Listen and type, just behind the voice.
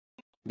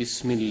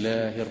بسم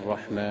الله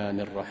الرحمن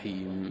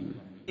الرحيم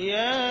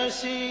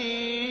ياسين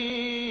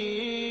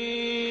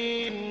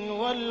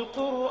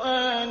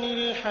والقرآن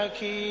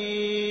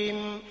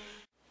الحكيم.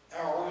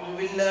 أعوذ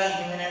بالله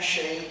من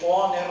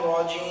الشيطان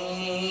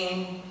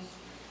الرجيم.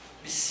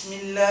 بسم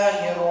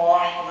الله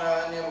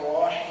الرحمن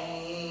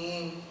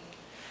الرحيم.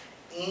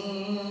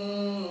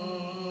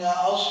 إن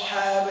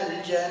أصحاب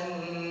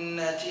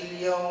الجنة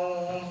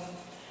اليوم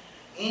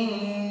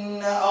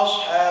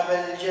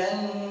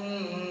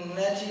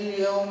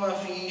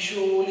في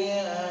شغل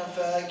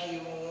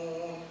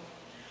فاكهون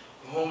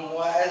هم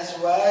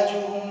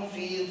وأزواجهم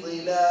في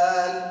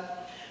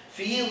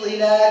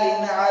ظلال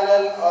على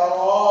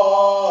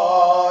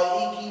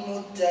الأرائك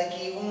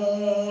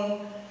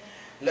متكئون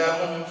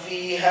لهم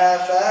فيها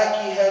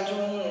فاكهة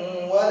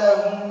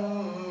ولهم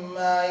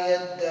ما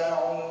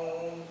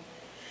يدعون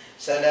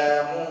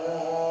سلام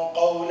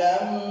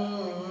قولا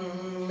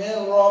من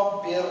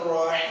رب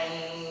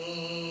رحيم.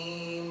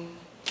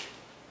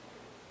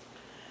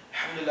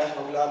 الحمد لله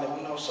رب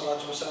العالمين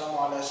والصلاة والسلام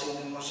على سيد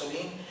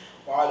المرسلين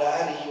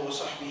وعلى آله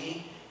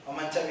وصحبه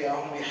ومن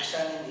تبعهم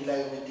بإحسان إلى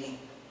يوم الدين.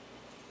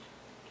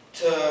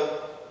 To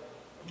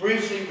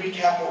briefly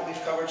recap what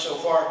we've covered so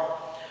far,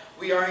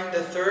 we are in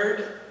the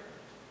third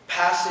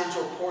passage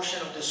or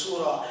portion of the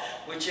surah,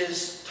 which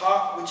is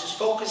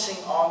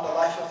focusing on the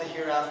life of the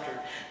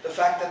hereafter, the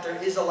fact that there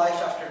is a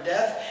life after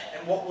death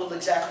and what will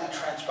exactly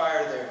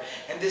transpire there.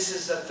 And this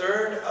is the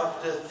third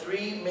of the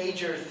three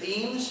major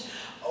themes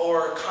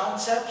or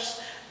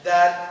concepts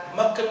that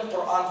Makkah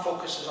Quran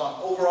focuses on.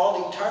 Overall,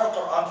 the entire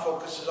Quran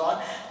focuses on.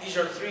 These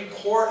are three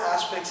core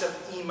aspects of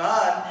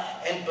Iman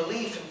and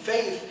belief and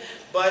faith,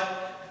 but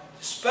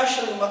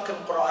especially Makkah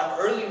Quran,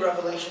 early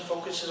revelation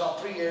focuses on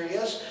three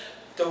areas: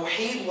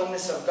 Tawheed,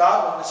 oneness of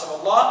God, oneness of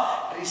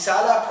Allah;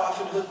 Risala,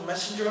 prophethood,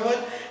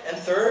 messengerhood; and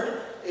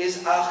third is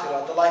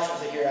Akhirah, the life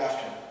of the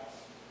hereafter.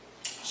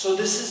 So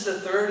this is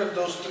the third of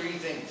those three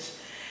things.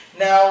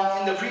 Now,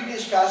 in the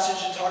previous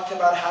passage, it talked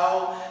about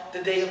how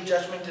the day of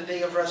judgment, the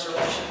day of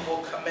resurrection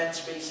will commence,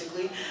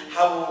 basically,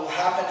 how it will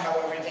happen, how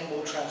everything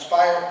will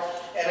transpire.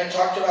 And it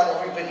talked about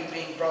everybody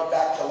being brought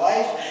back to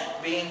life,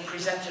 being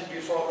presented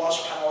before Allah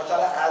subhanahu wa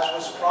ta'ala as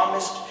was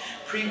promised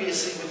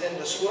previously within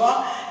the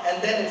surah.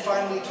 And then it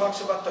finally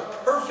talks about the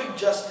perfect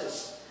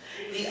justice,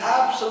 the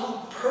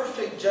absolute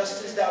perfect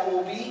justice that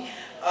will be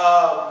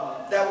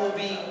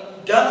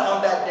done on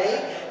that day,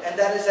 and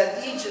that is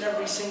that each and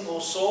every single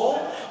soul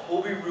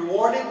will be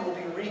rewarded, will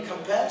be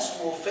recompensed,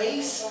 will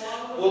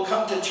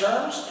come to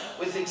terms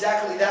with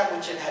exactly that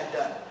which it had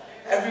done.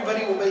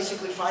 Everybody will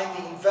basically find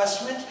the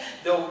investment,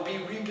 they'll be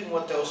reaping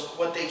what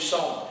they've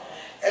sown.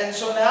 And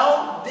so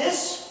now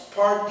this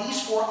part,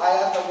 these four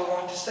ayahs that we're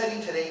going to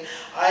study today,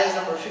 ayahs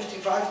number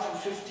 55 through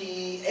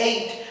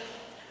 58,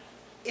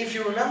 if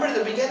you remember,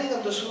 the beginning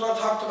of the surah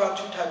talked about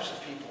two types of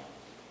people.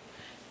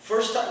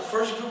 First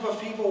group of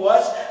people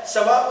was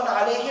سَوَاءٌ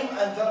عَلَيْهِمْ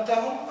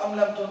أَنذَرْتَهُمْ أَمْ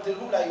لَمْ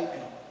تُنذِرْهُمْ لَا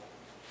يُؤْمِنُونَ.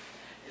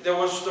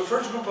 The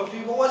first group of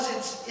people was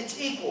it's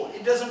equal.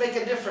 It doesn't make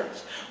a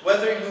difference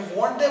whether you've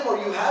warned them or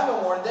you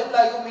haven't warned them.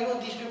 لَا يُؤْمِنُونَ.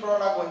 These people are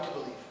not going to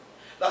believe.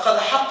 لَقَدْ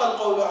حَقَّ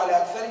الْقَوْلُ عَلَى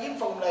أَكْثَرِهِمْ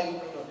فَهُمْ لَا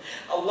يُؤْمِنُونَ.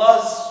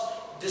 Allah's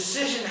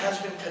decision has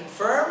been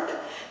confirmed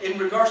in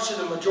regards to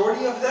the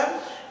majority of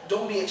them.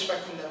 Don't be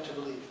expecting them to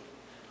believe.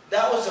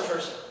 That was the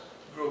first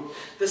group.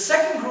 The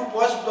second group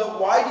was, but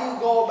why do you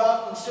go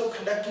about and still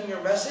conducting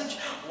your message?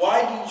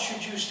 Why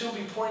should you still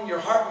be pouring your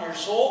heart and your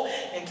soul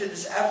into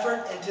this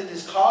effort, into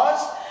this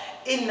cause?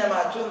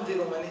 إِنَّمَا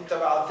تُنذِرُ مَنِ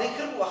اتَّبَعَ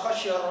الذِّكْرَ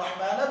وَخَشِيَ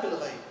الرَّحْمَنَ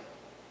بِالْغَيْبِ.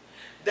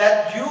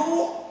 That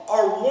you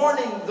are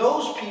warning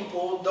those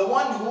people, the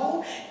one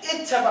who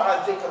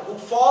اتَّبَعَ الذِّكْرَ, who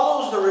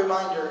follows the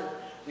reminder.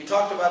 We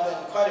talked about that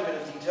in quite a bit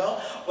of detail.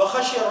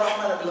 وَخَشِيَ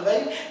الرَّحْمَنَ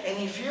بِالْغَيْبِ, and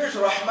he fears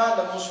Rahman,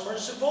 the most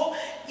merciful,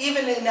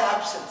 even in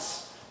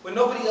absence, when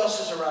nobody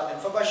else is around him.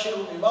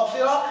 فَبَشِّرْهُ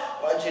بِمَغْفِرَةٍ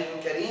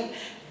وَأَجْرٍ كَرِيمٍ.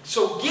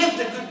 So give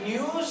the good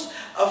news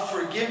of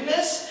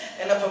forgiveness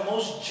and of a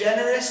most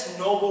generous,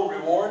 noble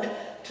reward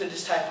to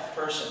this type of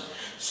person.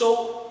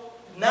 So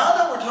now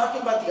that we're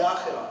talking about the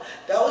Akhirah,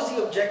 that was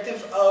the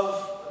objective of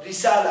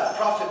Risala,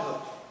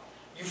 prophethood.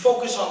 You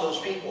focus on those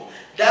people.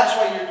 That's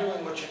why you're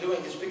doing what you're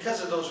doing. It's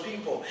because of those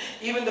people.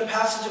 Even the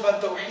passage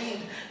about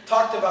Tawheed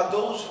talked about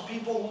those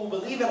people who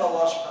believe in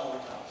Allah subhanahu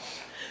wa ta'ala.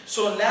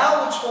 So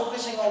now it's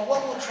focusing on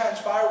what will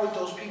transpire with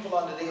those people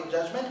on the Day of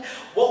Judgment.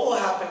 What will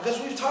happen?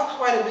 Because we've talked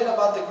quite a bit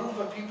about the group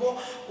of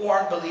people who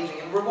aren't believing.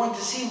 And we're going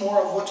to see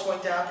more of what's going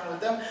to happen with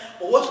them.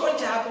 But what's going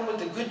to happen with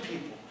the good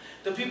people?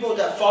 The people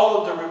that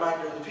followed the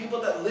reminder, the people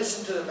that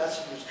listened to the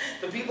messengers,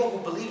 the people who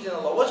believed in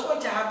Allah. What's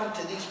going to happen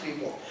to these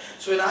people?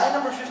 So in ayah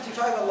number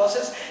 55, Allah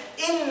says,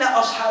 Inna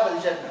ashab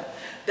al-jannah.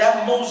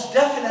 That most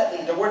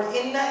definitely, the word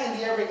inna in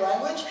the Arabic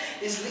language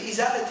is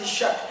izalat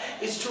al-shak.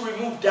 It's to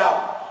remove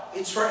doubt.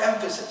 It's for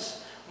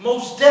emphasis.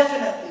 Most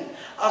definitely,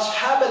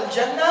 ashab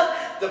al-jannah,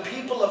 the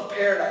people of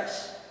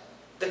paradise,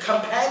 the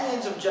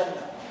companions of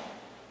Jannah.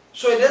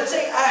 So it doesn't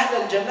say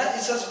ahl al-jannah, it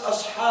says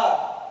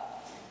ashab.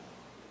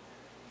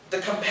 The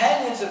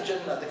companions of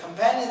Jannah, the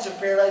companions of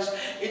paradise.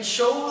 It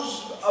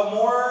shows a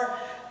more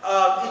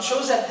it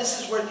shows that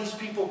this is where these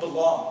people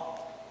belong.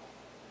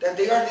 That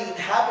they are the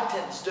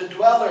inhabitants, the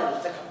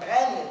dwellers, the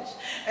companions.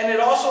 And it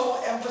also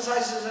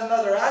emphasizes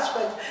another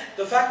aspect,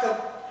 the fact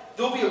that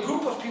there will be a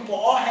group of people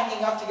all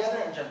hanging out together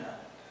in Jannah.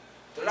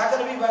 They're not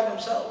going to be by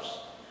themselves.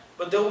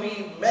 But there will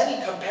be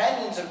many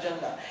companions of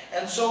Jannah.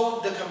 And so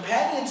the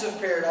companions of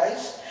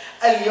paradise,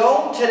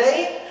 al-yawm,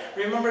 today,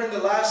 remember in the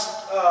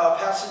last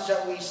passage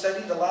that we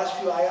studied, the last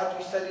few ayat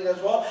we studied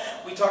as well,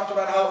 we talked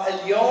about how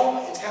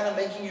al-yawm, it's kind of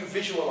making you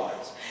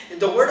visualize.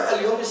 The word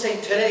al-yawm is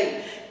saying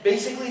today.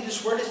 Basically,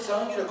 this word is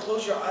telling you to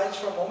close your eyes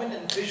for a moment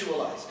and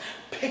visualize.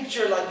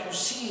 Picture like you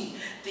see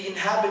the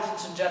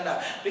inhabitants in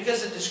Jannah.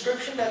 Because the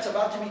description that's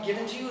about to be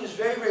given to you is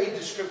very, very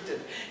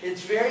descriptive.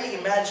 It's very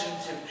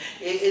imaginative.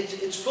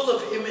 It's full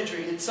of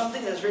imagery. It's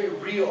something that's very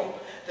real,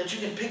 that you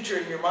can picture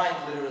in your mind,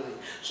 literally.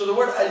 So the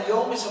word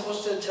al-yawm is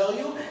supposed to tell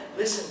you,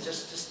 listen,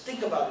 just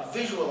think about it,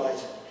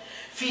 visualize it.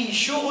 فِي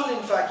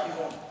شُغُلٍ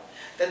فَاكِهُونَ.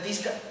 That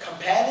these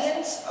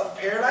companions of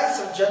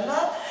paradise, of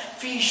Jannah,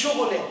 فِي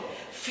شُغُلٍ.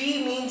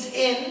 Fi means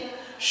in.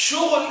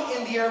 Shughul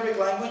in the Arabic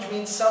language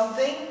means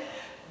something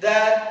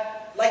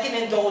that, like an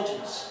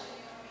indulgence.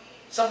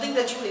 Something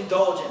that you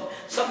indulge in.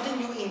 Something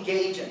you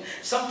engage in.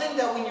 Something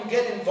that when you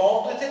get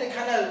involved with it, it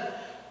kind of,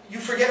 you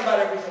forget about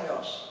everything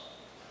else.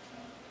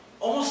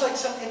 Almost like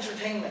some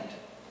entertainment.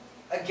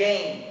 A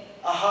game.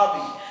 A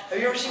hobby. Have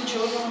you ever seen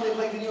children when they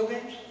play video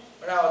games?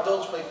 Or now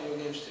adults play video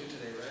games too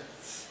today,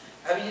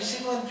 right? Have you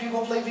seen when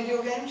people play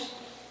video games?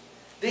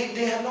 They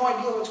have no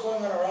idea what's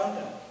going on around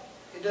them.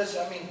 It does,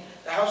 I mean,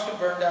 the house could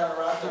burn down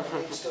around them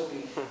and they'd still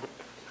be,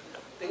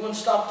 they wouldn't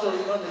stop till, the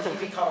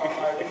TV caught on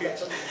fire, they'd get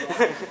something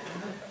wrong.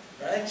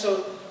 Right?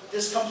 So,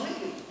 this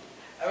completely.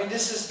 I mean,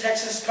 this is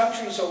Texas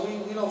country, so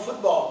we know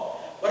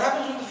football. What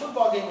happens when the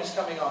football game is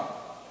coming on?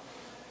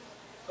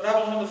 What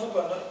happens when the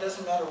football, no, it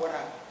doesn't matter what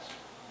happens.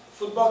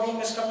 Football game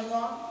is coming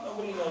on,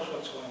 nobody knows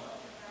what's going on.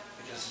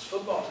 Because it's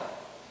football time.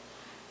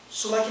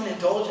 So like an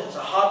indulgence,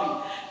 a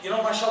hobby. You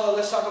know, mashallah,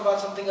 let's talk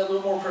about something a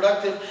little more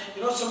productive.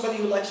 You know, somebody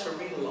who likes to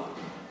read a lot.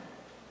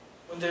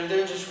 When they're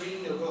there just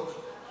reading their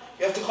book,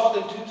 you have to call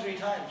them 2-3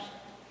 times.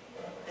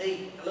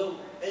 Hey, hello,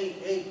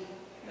 hey.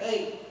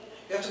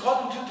 You have to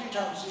call them 2-3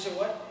 times. They say,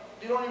 what?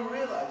 They don't even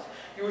realize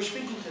you were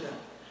speaking to them.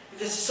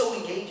 Because it's so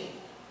engaging,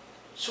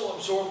 so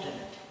absorbed in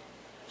it.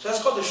 So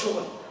that's called the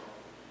shughul.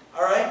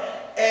 Alright?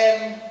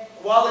 And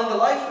while in the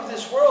life of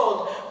this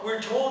world,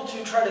 we're told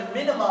to try to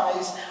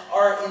minimize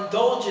our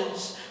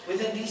indulgence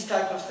within these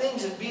type of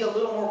things and be a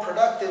little more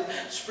productive,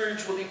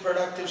 spiritually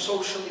productive,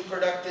 socially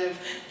productive,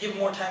 give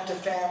more time to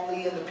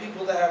family and the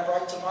people that have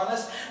rights upon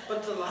us.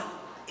 But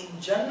in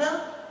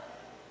Jannah,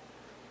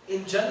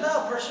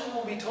 a person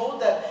will be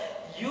told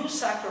that you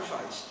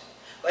sacrificed.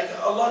 Like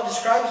Allah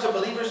describes the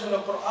believers in the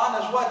Quran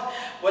as what?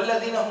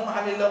 وَالَّذِينَ هُمْ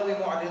عَنِ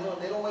اللَّغْوِ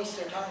مُعْرِضُونَ. They don't waste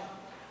their time.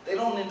 They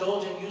don't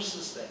indulge in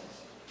useless things.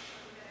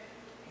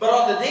 But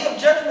on the day of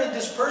judgment,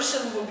 this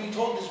person will be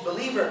told, this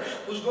believer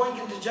who's going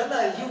into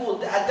Jannah, he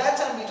will at that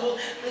time be told,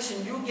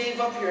 listen, you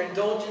gave up your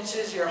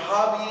indulgences, your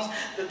hobbies,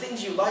 the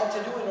things you like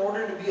to do in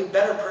order to be a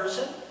better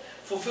person,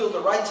 fulfill the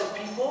rights of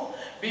people,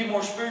 be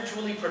more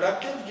spiritually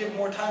productive, give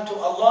more time to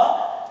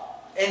Allah,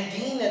 and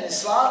Deen and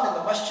Islam and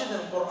the Masjid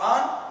and the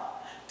Quran.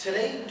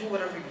 Today, do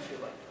whatever you feel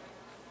like.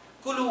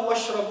 Kulu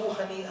washrabu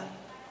hani'an.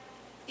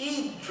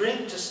 Eat,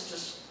 drink,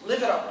 just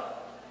live it up.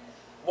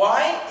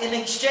 Why? In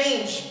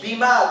exchange,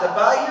 bima, the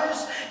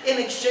buyers, in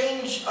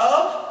exchange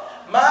of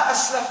ma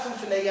aslaftum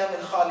fil ayyam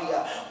al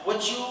khaliya,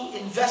 what you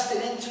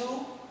invested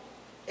into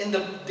in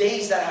the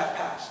days that have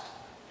passed.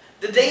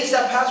 The days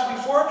that passed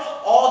before,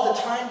 all the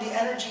time, the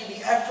energy,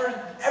 the effort,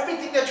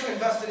 everything that you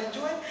invested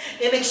into it,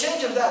 in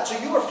exchange of that. So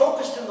you were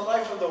focused in the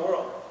life of the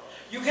world.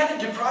 You kind of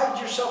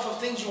deprived yourself of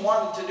things you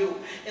wanted to do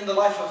in the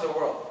life of the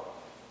world.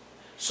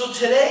 So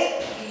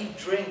today, eat,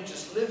 drink,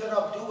 just live it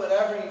up, do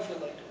whatever you feel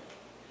like doing.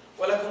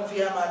 وَلَكُمْ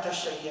فِيهَا مَا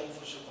تَشْتَهِي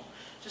أَنفُسُكُمْ.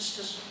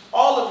 Just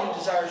all of your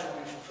desires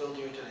will be fulfilled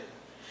here today.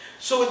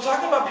 So it's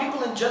talking about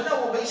people in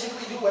Jannah will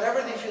basically do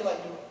whatever they feel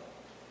like doing.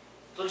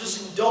 They'll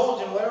just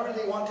indulge in whatever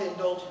they want to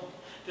indulge in.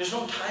 There's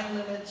no time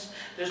limits,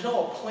 there's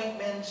no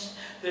appointments,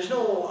 there's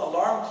no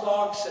alarm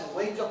clocks and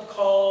wake-up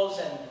calls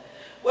and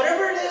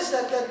whatever it is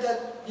that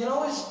you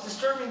know is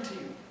disturbing to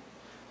you.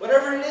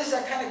 Whatever it is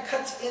that kind of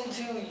cuts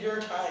into your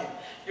time,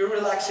 your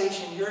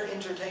relaxation, your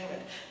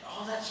entertainment,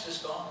 all that's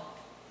just gone.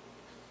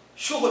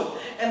 Shughul.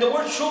 And the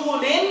word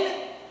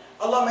shughulin,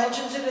 Allah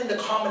mentions it in the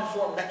common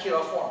form,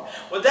 nakira form.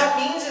 What that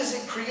means is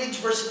it creates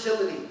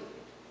versatility,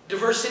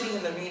 diversity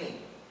in the meaning.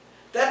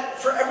 That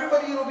for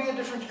everybody it'll be a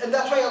different, and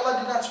that's why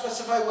Allah did not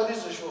specify what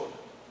is the shughul.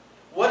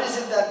 What is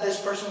it that this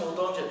person will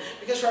indulge in?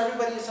 Because for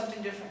everybody it's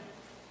something different.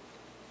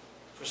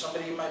 For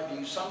somebody it might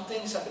be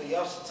something, somebody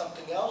else it's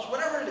something else,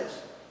 whatever it is.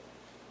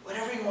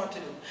 Whatever you want to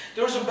do.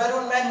 There was a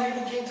Bedouin man who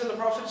even came to the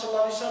Prophet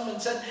ﷺ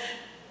and said,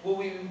 will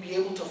we be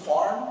able to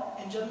farm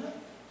in Jannah?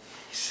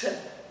 He said,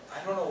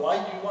 I don't know why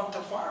you want to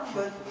farm,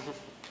 but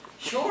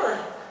sure.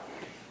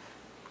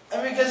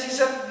 And because he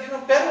said, you know,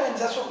 Bedouins,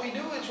 that's what we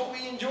do, it's what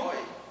we enjoy.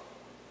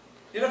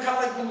 You know, kind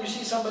of like when you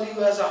see somebody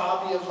who has a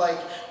hobby of like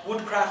wood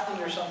crafting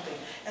or something,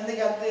 and they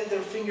got their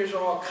fingers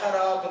are all cut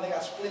up, and they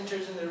got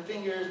splinters in their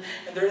fingers,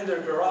 and they're in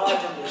their garage,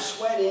 and they're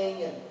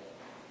sweating, and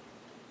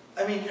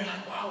I mean, you're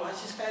like, wow, why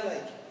is this guy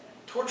like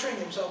torturing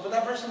himself? But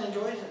that person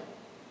enjoys it.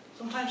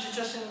 Sometimes it's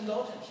just an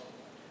indulgence.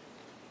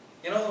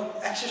 You know,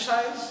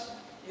 exercise,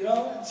 you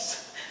know,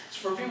 it's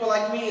for people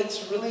like me,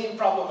 it's really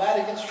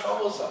problematic, it's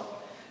troublesome.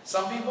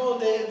 Some people,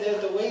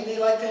 the way they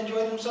like to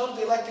enjoy themselves,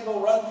 they like to go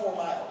run 4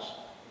 miles.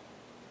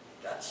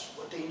 That's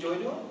what they enjoy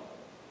doing.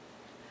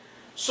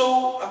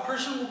 So a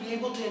person will be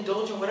able to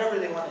indulge in whatever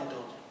they want to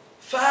indulge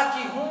in.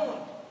 Fakihun.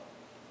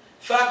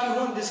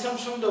 Fakihun, this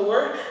comes from the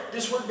word.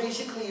 This word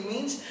basically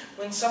means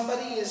when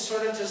somebody is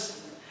sort of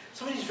just,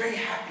 somebody's very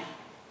happy,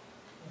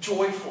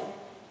 joyful.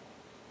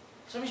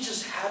 Somebody's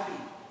just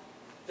happy.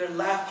 They're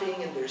laughing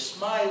and they're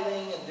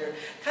smiling and they're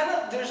kind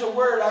of, there's a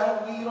word,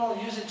 we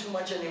don't use it too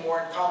much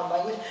anymore in common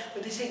language,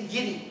 but they say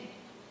giddy.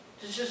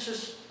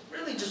 Just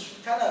really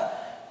just kind of,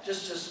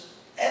 just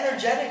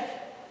energetic.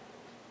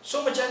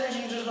 So much energy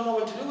you just don't know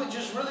what to do with.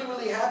 Just really,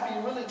 really happy.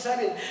 You're really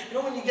excited. You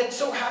know when you get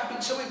so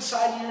happy, so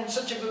excited, you're in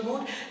such a good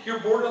mood, you're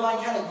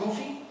borderline kind of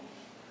goofy.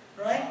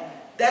 Right?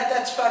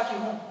 That's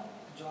fakihun.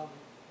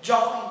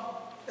 Jolly.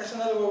 That's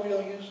another word we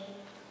don't use.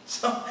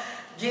 So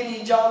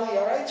giddy, jolly,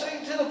 alright? So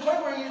you're to the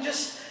point where you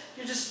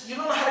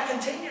don't know how to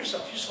contain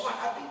yourself. You're so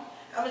happy.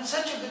 Having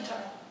such a good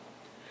time.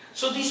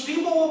 So these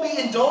people will be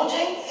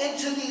indulging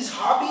into these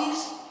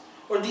hobbies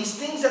or these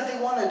things that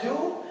they want to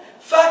do.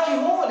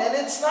 Fakihun, and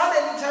it's not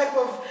any type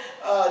of,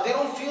 they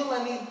don't feel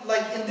any,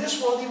 like in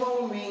this world, even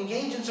when we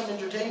engage in some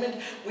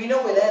entertainment, we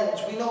know it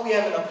ends, we know we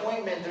have an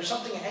appointment, there's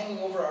something hanging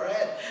over our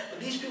head. But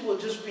these people will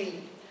just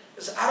be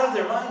just out of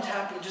their mind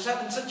happy, just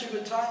having such a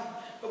good time.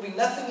 There'll be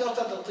nothing else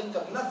that they'll think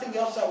of, nothing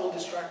else that will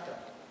distract them.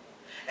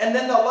 And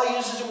then Allah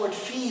uses the word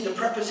fi, the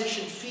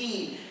preposition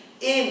fi,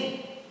 in,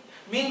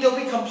 meaning they'll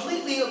be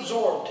completely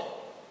absorbed.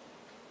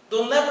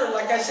 They'll never,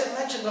 like I said,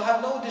 mentioned, they'll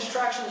have no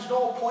distractions,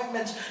 no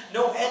appointments,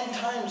 no end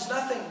times,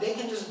 nothing. They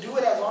can just do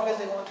it as long as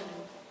they want to do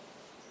it.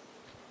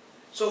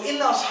 So,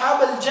 inna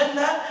ashab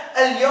al-jannah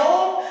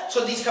al-yawm,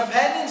 so these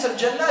companions of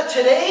Jannah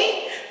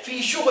today,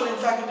 fi shughul, in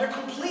fact, they're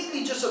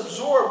completely just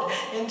absorbed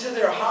into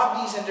their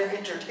hobbies and their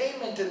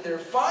entertainment and their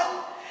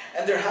fun,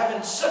 and they're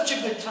having such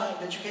a good time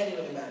that you can't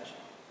even imagine.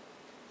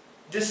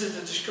 This is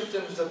the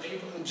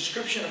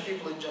description of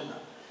people in Jannah.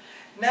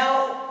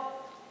 Now,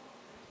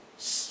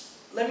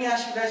 let me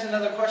ask you guys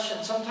another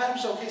question.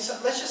 Sometimes, okay, so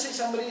let's just say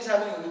somebody's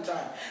having a good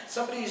time.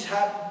 Somebody's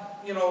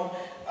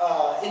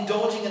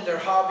indulging in their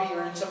hobby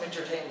or in some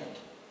entertainment.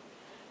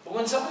 But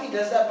when somebody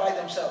does that by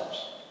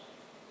themselves,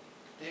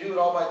 they do it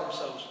all by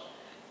themselves,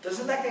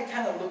 doesn't that get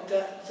kind of looked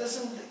at,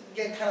 doesn't it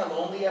get kind of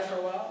lonely after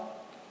a while?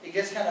 It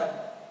gets kind of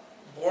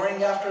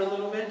boring after a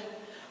little bit.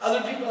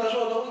 Other people as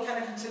well, don't we kind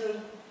of consider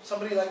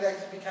somebody like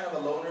that to be kind of a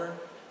loner,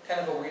 kind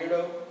of a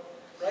weirdo,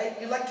 right?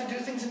 You like to do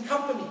things in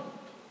company.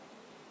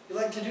 You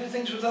like to do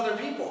things with other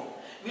people.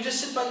 If you just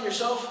sit by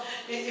yourself,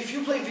 if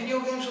you play video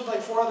games with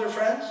like 4 other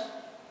friends,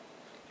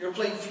 you're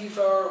playing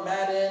FIFA or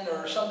Madden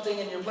or something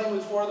and you're playing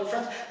with 4 other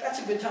friends, that's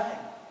a good time.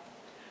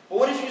 But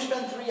what if you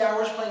spend 3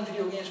 hours playing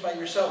video games by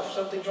yourself?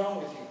 Something's wrong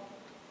with you.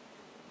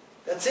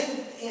 That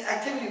same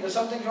activity, but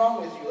something's wrong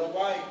with you. Like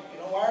why?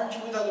 Why aren't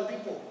you with other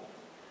people?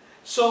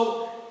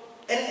 So,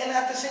 and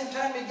at the same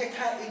time,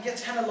 it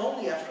gets kind of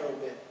lonely after a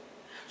bit.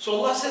 So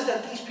Allah says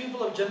that these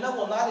people of Jannah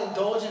will not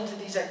indulge into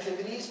these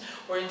activities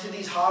or into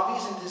these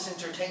hobbies and this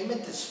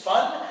entertainment, this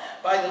fun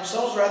by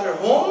themselves. Rather,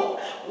 hum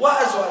wa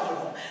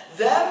azwajuhum,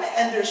 them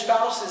and their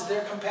spouses,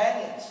 their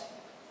companions.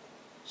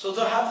 So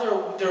they'll have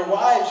their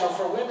wives, or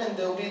for women,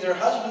 they'll be their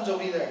husbands will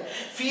be there.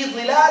 Fi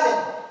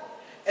dhilalin,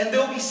 and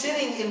they'll be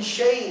sitting in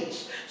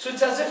shades. So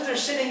it's as if they're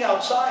sitting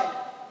outside.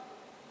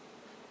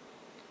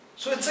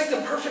 So it's like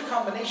the perfect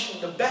combination,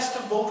 the best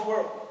of both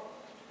worlds.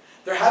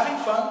 They're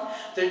having fun,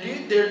 they're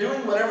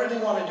doing whatever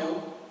they want to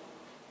do.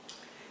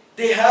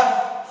 They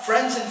have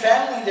friends and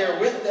family there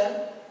with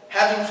them,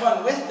 having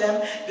fun with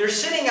them. They're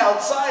sitting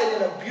outside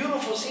in a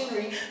beautiful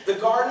scenery, the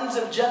gardens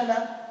of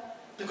Jannah.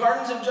 The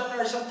gardens of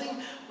Jannah are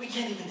something we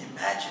can't even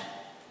imagine.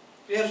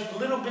 We have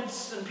little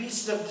bits and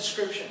pieces of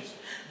descriptions.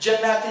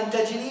 Jannatin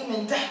tajri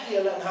min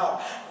tahtiha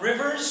al-anhar.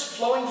 Rivers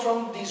flowing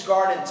from these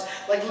gardens,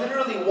 like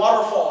literally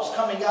waterfalls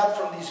coming out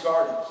from these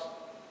gardens.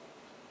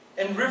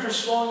 And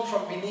rivers flowing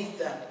from beneath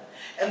them.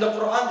 And the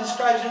Quran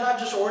describes they're not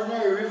just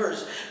ordinary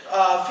rivers.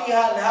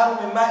 فِيهَا أَنْهَارٌ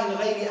مِّن مَاءٍ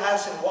غَيْرِ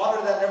آسٍ,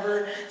 water that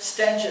never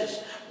stenches.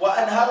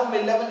 وَأَنْهَارٌ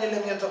مِّن لَبَنٍ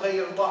لَمْ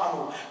يَتَغَيَّرْ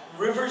طَعْمُهُ,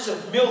 rivers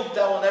of milk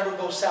that will never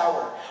go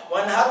sour.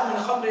 وَأَنْهَارٌ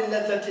مِّن خَمْرٍ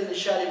لَذَّةٍ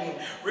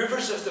لِلشَّارِبِينَ,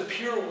 rivers of the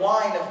pure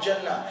wine of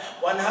Jannah.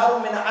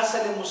 وَأَنْهَارٌ مِّنْ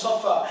عَسَلٍ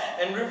مُصَفَّى,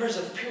 and rivers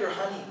of pure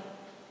honey.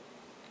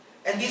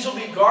 And these will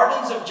be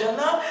gardens of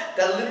Jannah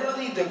that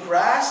literally the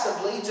grass,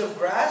 the blades of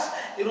grass,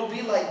 it'll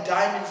be like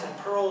diamonds and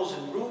pearls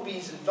and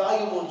rubies and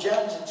valuable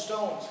gems and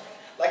stones.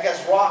 Like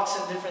as rocks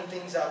and different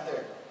things out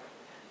there.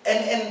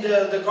 And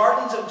the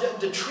gardens of Jannah,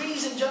 the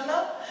trees in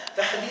Jannah,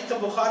 the hadith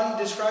of Bukhari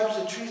describes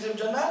the trees of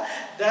Jannah,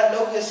 that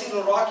لَوْ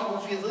يَسِيرُ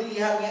الرَّاكِبُ فِي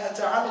ظِلِّهَا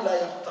مِئَةَ عَامٍ لَا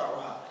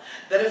يَقْطَعُهَا,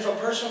 that if a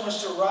person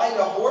was to ride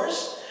a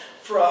horse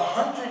for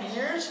 100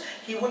 years,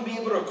 he wouldn't be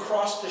able to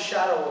cross the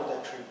shadow of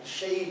that tree, the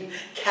shade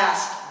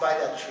cast by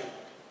that tree.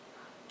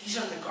 These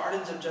are the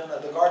gardens of Jannah,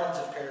 the gardens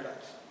of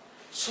paradise.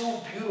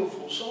 So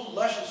beautiful, so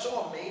luscious,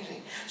 so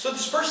amazing. So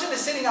this person is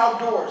sitting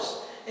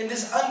outdoors in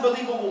this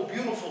unbelievable,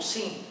 beautiful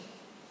scene.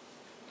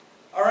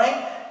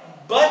 Alright?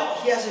 But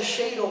he has a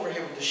shade over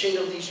him, the shade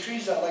of these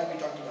trees that like we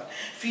talked about.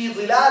 فِي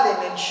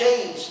ظِلَالٍ, in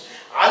shades.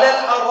 عَلَى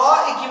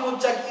الْأَرَائِكِ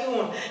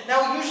مُتَّكِئُونَ.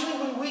 Now usually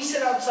when we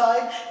sit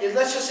outside,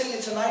 let's just say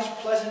it's a nice,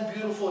 pleasant,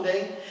 beautiful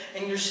day,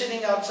 and you're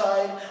sitting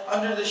outside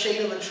under the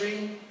shade of a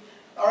tree.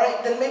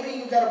 Alright, then maybe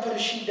you got to put a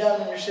sheet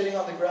down and you're sitting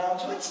on the ground.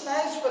 So it's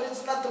nice, but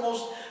it's not the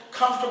most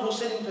comfortable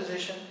sitting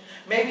position.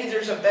 Maybe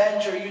there's a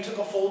bench or you took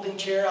a folding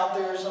chair out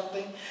there or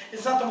something.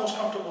 It's not the most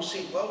comfortable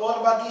seat. But what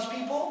about these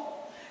people?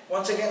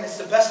 Once again, it's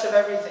the best of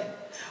everything.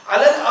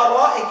 عَلَى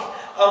الْأَرَائِكِ.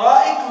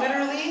 Ara'ik,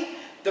 literally,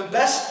 the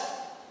best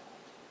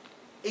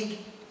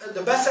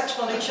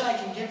explanation I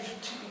can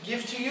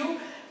give to you,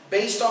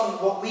 based on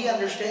what we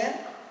understand,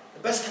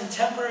 the best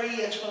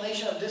contemporary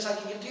explanation of this I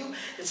can give to you,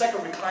 it's like a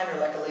recliner,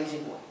 like a lazy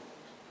boy.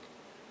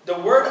 The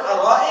word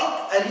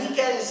ara'ik,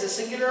 arika is the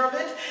singular of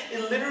it.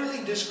 It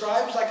literally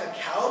describes like a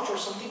couch or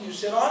something you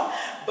sit on,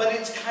 but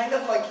it's kind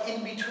of like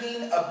in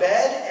between a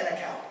bed and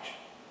a couch.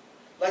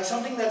 Like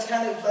something that's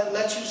kind of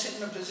lets you sit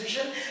in a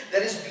position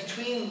that is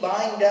between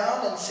lying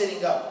down and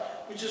sitting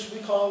up, which is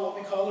what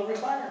we call a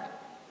recliner.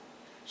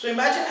 So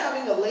imagine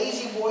having a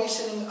lazy boy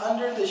sitting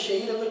under the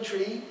shade of a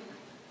tree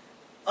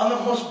on the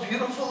most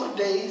beautiful of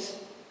days,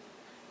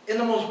 in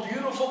the most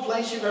beautiful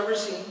place you've ever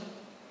seen,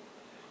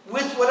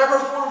 with whatever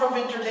form of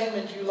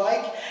entertainment you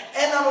like.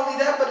 And not only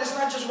that, but it's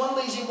not just one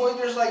lazy boy,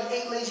 there's like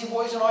 8 lazy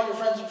boys and all your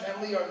friends and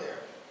family are there.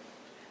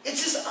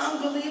 It's just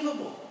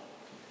unbelievable.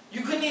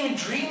 You couldn't even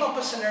dream up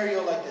a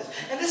scenario like this.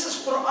 And this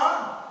is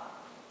Quran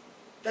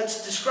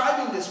that's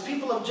describing this,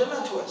 people of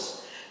Jannah to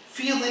us.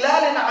 فِي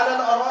ظِلَالٍ عَلَى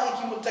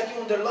الْأَرَائِكِ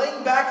مُتَّكِئُونَ. They're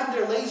laying back in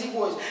their lazy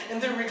boys, in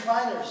their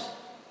recliners.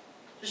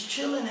 Just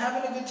chilling,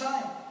 having a good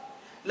time.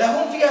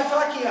 لَهُمْ فِيهَا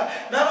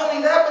فَاكِهَةٌ. Not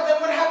only that, but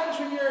then what happens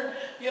when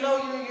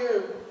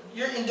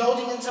you're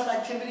indulging in some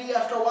activity?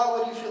 After a while,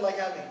 what do you feel like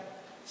having?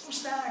 Some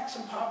snacks,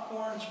 some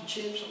popcorn, some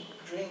chips, some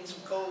drinks,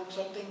 some Coke,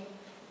 something.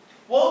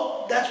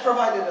 Well, that's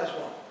provided as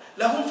well.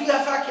 لَهُمْ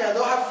فِيهَا فَاكِهَةٌ.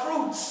 They'll have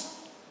fruits.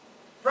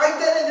 Right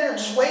then and there,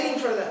 just waiting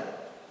for them.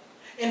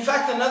 In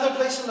fact, another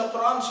place in the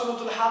Quran, Surah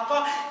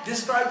Al-Haqqa,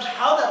 describes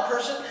how that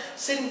person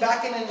sitting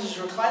back in his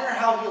recliner,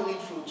 how he'll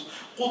eat fruits.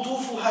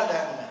 قُطُوفُهَا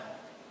دَانِيَةٌ.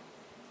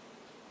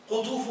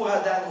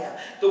 قُطُوفُهَا دَانِيَةٌ.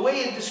 The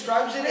way it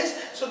describes it is,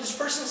 so this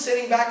person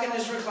sitting back in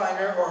his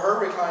recliner, or her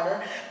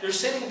recliner, they're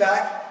sitting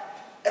back,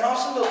 and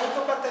also they'll look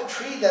up at that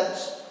tree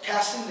that's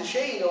casting the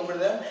shade over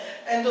them,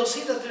 and they'll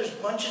see that there's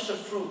bunches of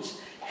fruits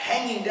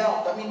hanging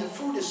down. I mean, the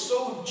fruit is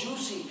so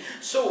juicy,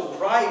 so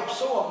ripe,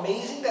 so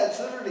amazing that it's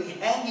literally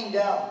hanging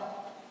down.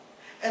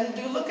 And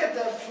you look at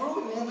that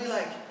fruit and you'll be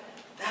like,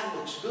 that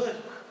looks good.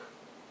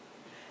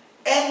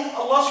 And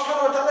Allah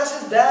subhanahu wa ta'ala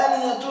says,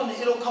 دَانِيَةٌ,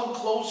 it'll come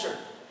closer.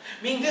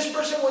 Meaning this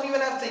person won't even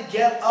have to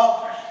get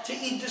up to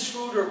eat this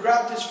fruit or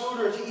grab this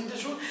fruit or to eat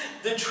this fruit.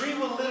 The tree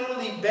will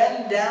literally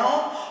bend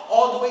down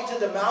all the way to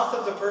the mouth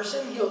of the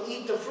person. He'll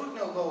eat the fruit and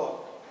it'll go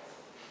up.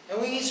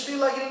 And when he feel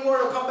like eating more,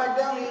 it'll come back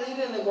down, he'll eat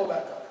it and it'll go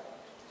back up.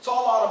 It's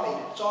all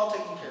automated. It's all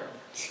taken care of.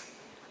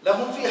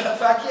 لَهُمْ فِيهَا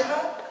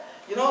فَاكِهَةٌ.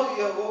 You know,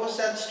 what was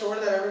that store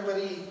that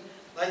everybody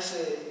likes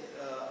to...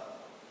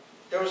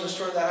 there was a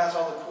store that has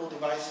all the cool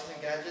devices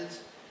and gadgets.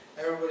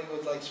 Everybody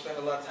would like spend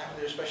a lot of time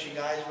there, especially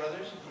guys,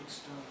 brothers.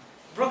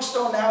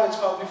 Brookstone now it's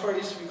called. Before it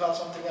used to be called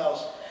something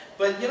else.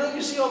 But you know,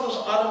 you see all those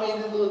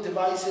automated little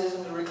devices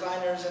and the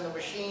recliners and the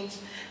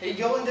machines. And you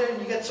go in there and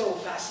you get so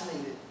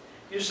fascinated.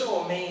 You're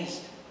so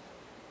amazed.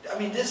 I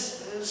mean,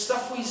 this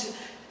stuff we see...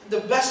 The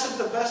best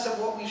of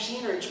what we've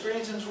seen or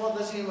experienced in this world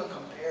doesn't even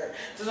compare.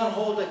 It doesn't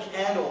hold a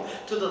candle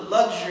to the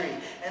luxury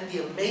and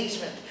the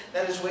amazement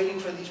that is waiting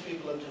for these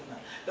people of Jannah.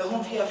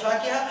 لَهُمْ فِيهَا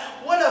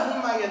فَاكِهَةٌ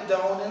وَلَهُمْ مَا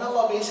يَدَّعُونَ. And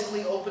Allah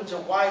basically opens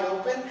it wide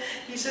open.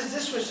 He says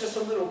this was just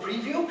a little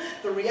preview.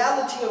 The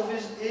reality of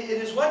it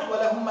is what?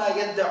 وَلَهُمْ مَا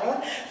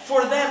يَدَّعُونَ.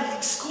 For them,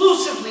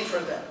 exclusively for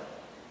them.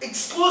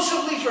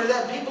 Exclusively for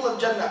them, people of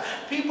Jannah.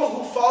 People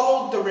who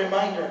followed the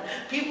reminder.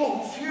 People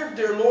who feared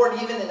their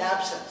Lord even in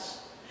absence.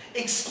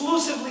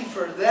 Exclusively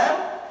for them,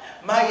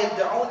 مَا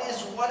يَدَّعُونَ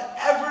is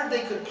whatever they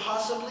could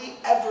possibly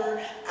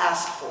ever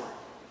ask for.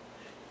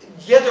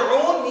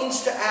 يَدْعُونَ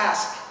means to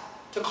ask,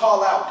 to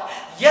call out.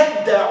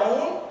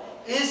 يَدَّعُونَ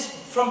is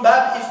from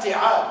bab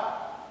ifti'al.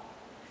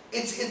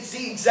 It's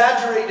the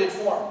exaggerated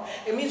form.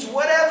 It means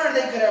whatever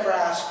they could ever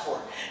ask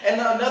for.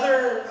 And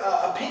another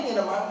opinion,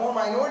 a more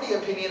minority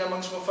opinion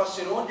amongst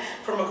Mufassirun,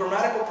 from a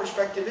grammatical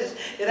perspective is,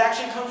 it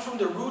actually comes from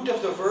the root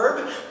of the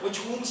verb,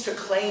 which means to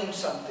claim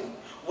something.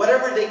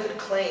 Whatever they could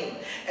claim.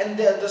 And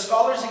the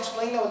scholars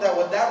explain that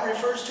what that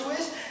refers to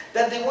is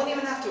that they won't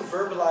even have to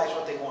verbalize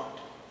what they want.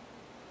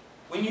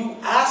 When you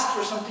ask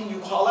for something, you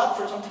call out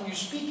for something, you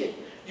speak it.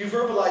 You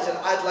verbalize it.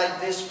 I'd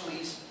like this,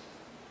 please.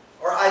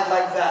 Or I'd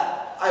like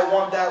that. I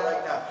want that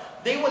right now.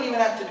 They wouldn't even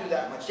have to do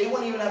that much. They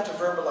wouldn't even have to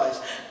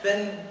verbalize.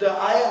 Then the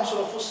ayah in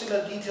Surah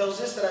Fussilat details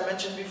this that I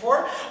mentioned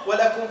before.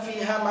 وَلَكُمْ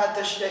فِيهَا مَا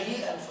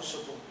تَشْتَهِي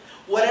أَنفُسُكُمْ.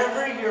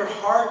 Whatever your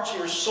heart,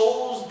 your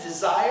soul's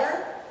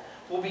desire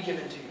will be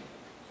given to you.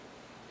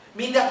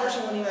 Meaning that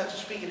person won't even have to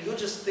speak it. He'll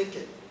just think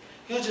it.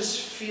 He'll just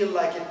feel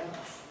like it and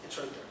poof, it's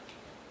right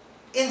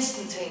there.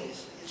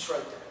 Instantaneously, it's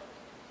right there.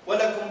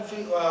 لَهُمْ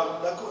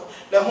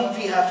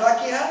فِيهَا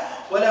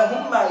فَاكِهَةٌ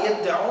وَلَهُمْ مَا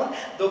يَدَّعُونَ.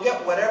 They'll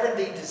get whatever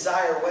they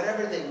desire,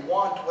 whatever they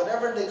want,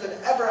 whatever they could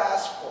ever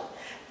ask for.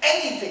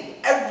 Anything,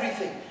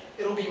 everything,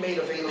 it'll be made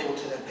available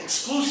to them,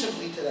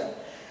 exclusively to them.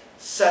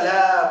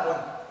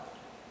 Salamun.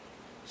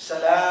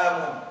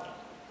 Salamun.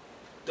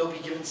 They'll be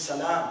given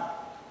salam.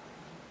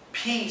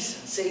 Peace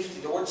and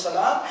safety. The word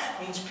salam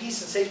means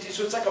peace and safety.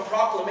 So it's like a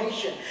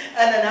proclamation,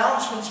 an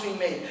announcement's being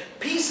made.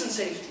 Peace and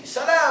safety.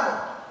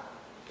 Salamun.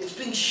 It's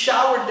being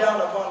showered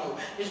down upon you.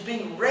 It's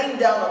being rained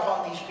down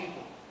upon these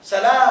people.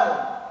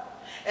 Salamun.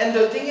 And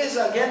the thing is,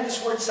 again,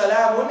 this word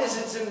salamun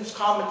it's in its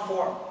common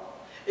form.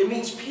 It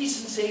means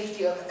peace and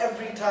safety of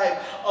every type,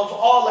 of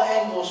all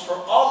angles, for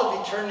all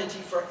of eternity,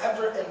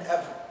 forever and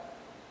ever,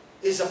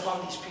 is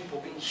upon these people,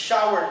 being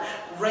showered,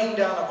 rained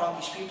down upon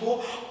these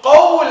people.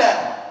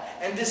 Qawlan.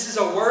 And this is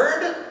a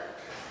word,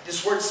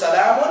 this word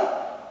salamun,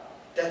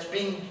 that's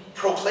being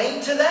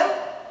proclaimed to them,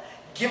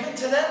 given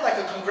to them like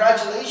a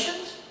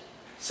congratulations.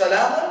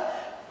 Salamun.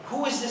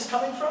 Who is this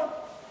coming from?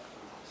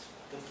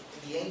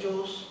 The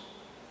angels,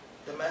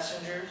 the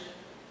messengers.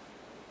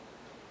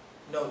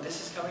 No,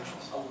 this is coming from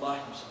Allah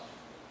Himself.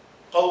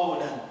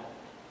 Qawlan.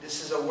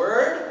 This is a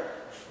word,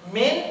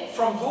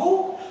 from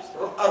who?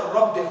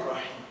 Ar-Rabb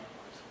ar-Rahim.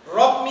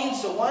 Rabb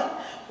means the one,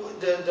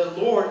 the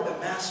Lord, the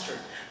Master.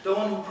 The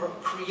one who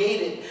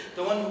created,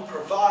 the one who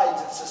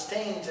provides and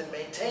sustains and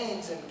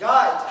maintains and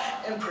guides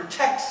and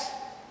protects.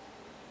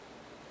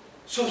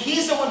 So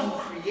He's the one who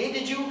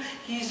created you.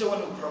 He's the one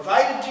who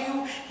provided to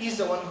you. He's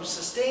the one who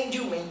sustained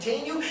you,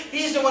 maintained you.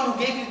 He's the one who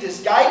gave you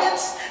this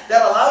guidance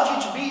that allowed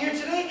you to be here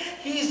today.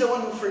 He's the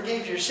one who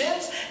forgave your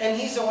sins. And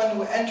He's the one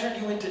who entered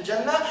you into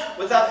Jannah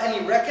without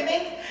any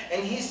reckoning.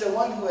 And He's the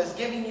one who has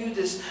given you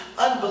this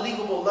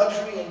unbelievable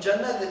luxury in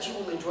Jannah that you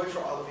will enjoy for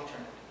all of eternity.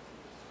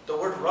 The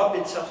word Rabb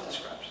itself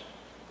describes it.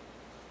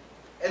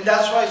 And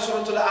that's why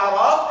Surah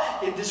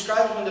Al-A'raf, it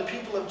describes when the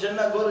people of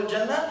Jannah go to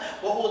Jannah,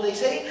 what will they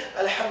say?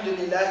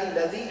 Alhamdulillahi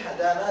alladhi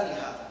hadana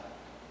lihada.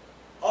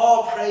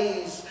 All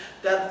praise,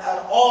 that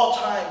at all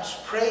times,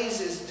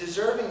 praise is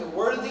deserving and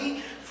worthy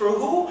for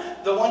who?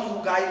 The one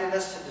who guided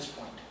us to this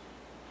point.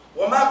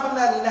 وَمَا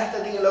كُنَّا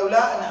لِنَهْتَدِيَ لَوْلَا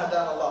أَنْ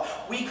هَدَانَ اللَّهُ.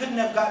 We couldn't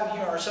have gotten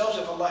here ourselves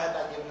if Allah had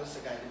not given us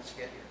the guidance to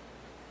get here.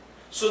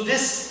 So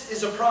this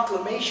is a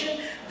proclamation,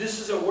 this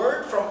is a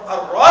word from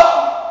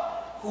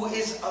Ar-Rabb, who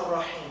is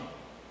Ar-Rahim.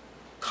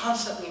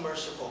 Constantly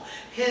merciful.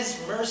 His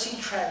mercy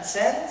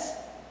transcends,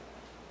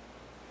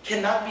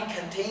 cannot be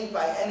contained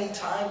by any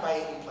time, by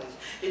any place.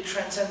 It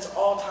transcends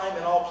all time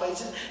and all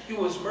places. He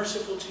was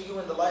merciful to you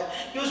in the life.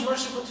 He was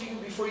merciful to you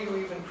before you were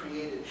even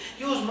created.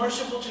 He was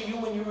merciful to you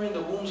when you were in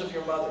the wombs of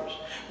your mothers,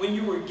 when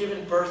you were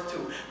given birth to,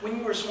 when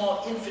you were a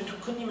small infant who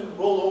couldn't even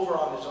roll over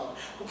on his own,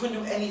 who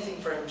couldn't do anything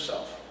for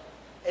himself.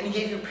 And He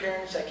gave you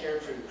parents that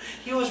cared for you.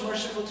 He was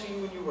merciful to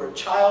you when you were a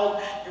child,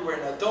 you were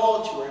an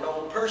adult, you were an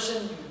old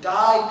person, you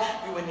died,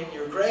 you went in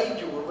your grave,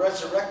 you were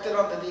resurrected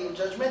on the Day of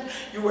Judgment,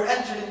 you were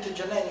entered into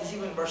Jannah, and He's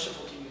even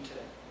merciful to you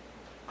today.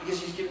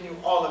 Because He's given you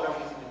all of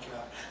everything that you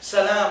have.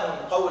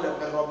 Salamun qawlan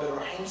min Rabbir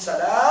Rahim.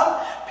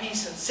 Salam,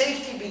 peace and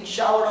safety being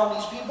showered on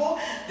these people.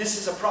 This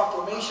is a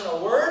proclamation, a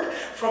word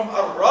from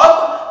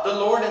Ar-Rabb, the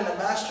Lord and the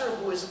Master,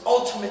 who is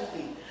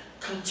ultimately,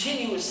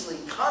 continuously,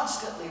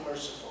 constantly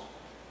merciful.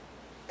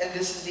 And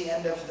this is the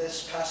end of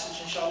this passage,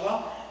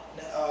 inshallah.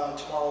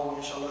 Tomorrow we'll,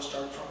 inshallah,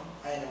 start from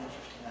ayah number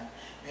 59.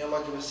 May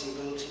Allah give us the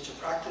ability to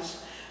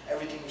practice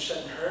everything we've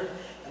said and heard,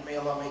 and may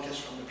Allah make us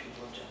from the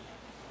people of Jannah.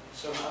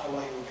 Subhanallah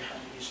wa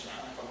bihamdihi,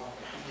 subhanakallah wa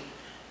bihamdihi,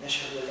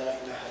 nashhadu an la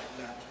ilaha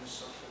illa anta,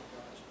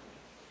 nastaghfiruka.